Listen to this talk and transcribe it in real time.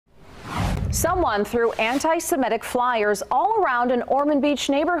Someone threw anti-Semitic flyers all around an Ormond Beach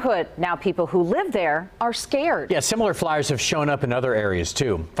neighborhood. Now people who live there are scared. Yeah, similar flyers have shown up in other areas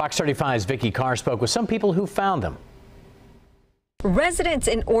too. Fox 35's Vicky Carr spoke with some people who found them. Residents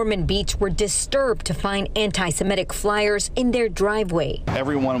in Ormond Beach were disturbed to find anti-Semitic flyers in their driveway.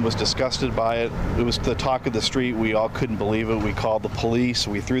 Everyone was disgusted by it. It was the talk of the street. We all couldn't believe it. We called the police.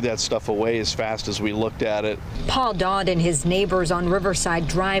 We threw that stuff away as fast as we looked at it. Paul Dodd and his neighbors on Riverside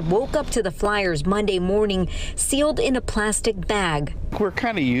Drive woke up to the flyers Monday morning, sealed in a plastic bag. We're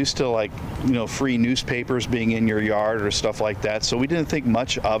kind of used to free newspapers being in your yard or stuff like that, so we didn't think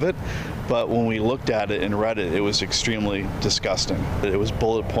much of it. But when we looked at it and read it, it was extremely disgusting. It was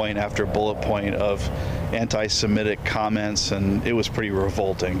bullet point after bullet point of anti-Semitic comments, and it was pretty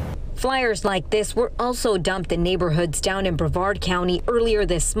revolting. Flyers like this were also dumped in neighborhoods down in Brevard County earlier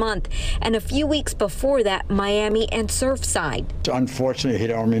this month, and a few weeks before that, Miami and Surfside. It's unfortunate it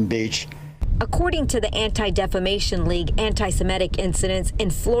hit Ormond Beach. According to the Anti-Defamation League, anti-Semitic incidents in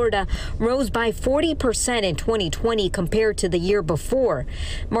Florida rose by 40% in 2020 compared to the year before.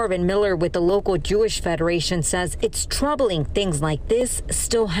 Marvin Miller with the local Jewish Federation says it's troubling things like this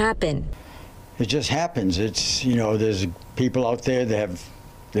still happen. It just happens. It's, there's people out there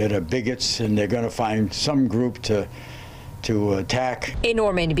that are bigots, and they're going to find some group to attack. In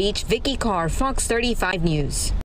Ormond Beach, Vicky Carr, Fox 35 News.